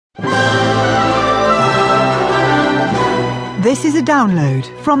This is a download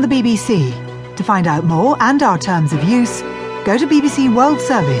from the BBC. To find out more and our terms of use, go to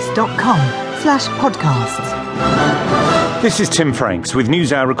bbcworldservice.com/podcasts. This is Tim Franks with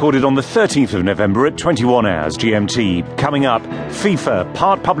Newshour recorded on the 13th of November at 21 hours GMT. Coming up, FIFA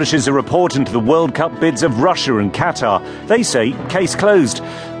part publishes a report into the World Cup bids of Russia and Qatar. They say case closed.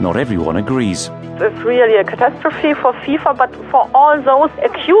 Not everyone agrees. It's really a catastrophe for FIFA, but for all those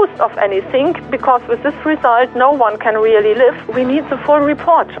accused of anything, because with this result no one can really live. We need the full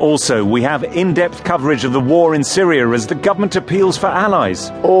report. Also, we have in-depth coverage of the war in Syria as the government appeals for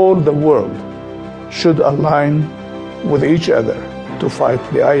allies. All the world should align with each other to fight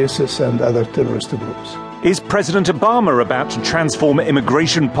the ISIS and other terrorist groups. Is President Obama about to transform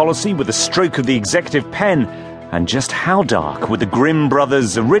immigration policy with a stroke of the executive pen? And just how dark were the Grimm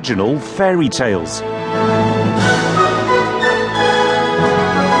brothers' original fairy tales?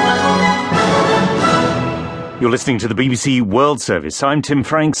 You're listening to the BBC World Service. I'm Tim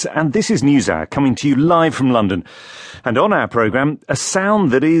Franks, and this is Newshour, coming to you live from London. And on our programme, a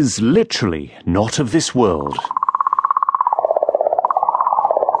sound that is literally not of this world.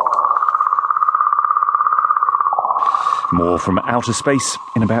 More from outer space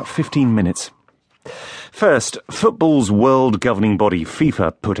in about 15 minutes. First, football's world governing body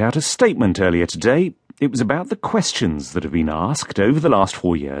FIFA put out a statement earlier today. It was about the questions that have been asked over the last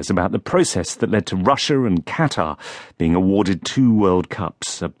 4 years about the process that led to Russia and Qatar being awarded 2 World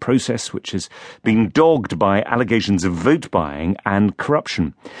Cups, a process which has been dogged by allegations of vote buying and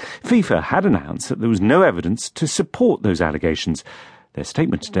corruption. FIFA had announced that there was no evidence to support those allegations. Their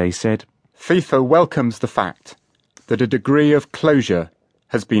statement today said, FIFA welcomes the fact that a degree of closure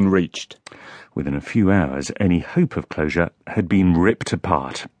has been reached. Within a few hours, any hope of closure had been ripped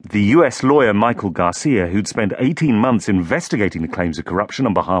apart. The US lawyer Michael Garcia, who'd spent 18 months investigating the claims of corruption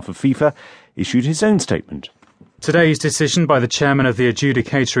on behalf of FIFA, issued his own statement. Today's decision by the chairman of the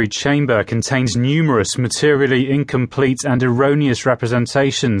adjudicatory chamber contains numerous materially incomplete and erroneous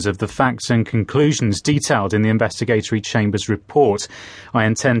representations of the facts and conclusions detailed in the investigatory chamber's report. I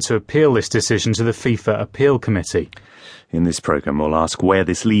intend to appeal this decision to the FIFA Appeal Committee. In this programme, we'll ask where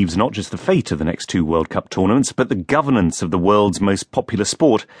this leaves not just the fate of the next 2 World Cup tournaments, but the governance of the world's most popular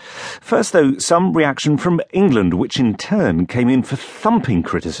sport. First, though, some reaction from England, which in turn came in for thumping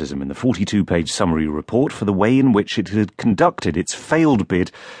criticism in the 42-page summary report for the way in which it had conducted its failed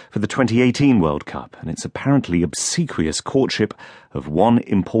bid for the 2018 World Cup and its apparently obsequious courtship of one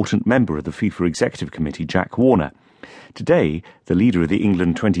important member of the FIFA Executive Committee, Jack Warner. Today, the leader of the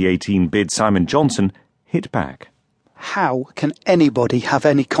England 2018 bid, Simon Johnson, hit back. How can anybody have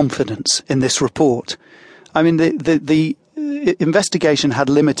any confidence in this report? I mean, the investigation had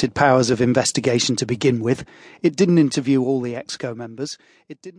limited powers of investigation to begin with. It didn't interview all the EXCO members. It didn't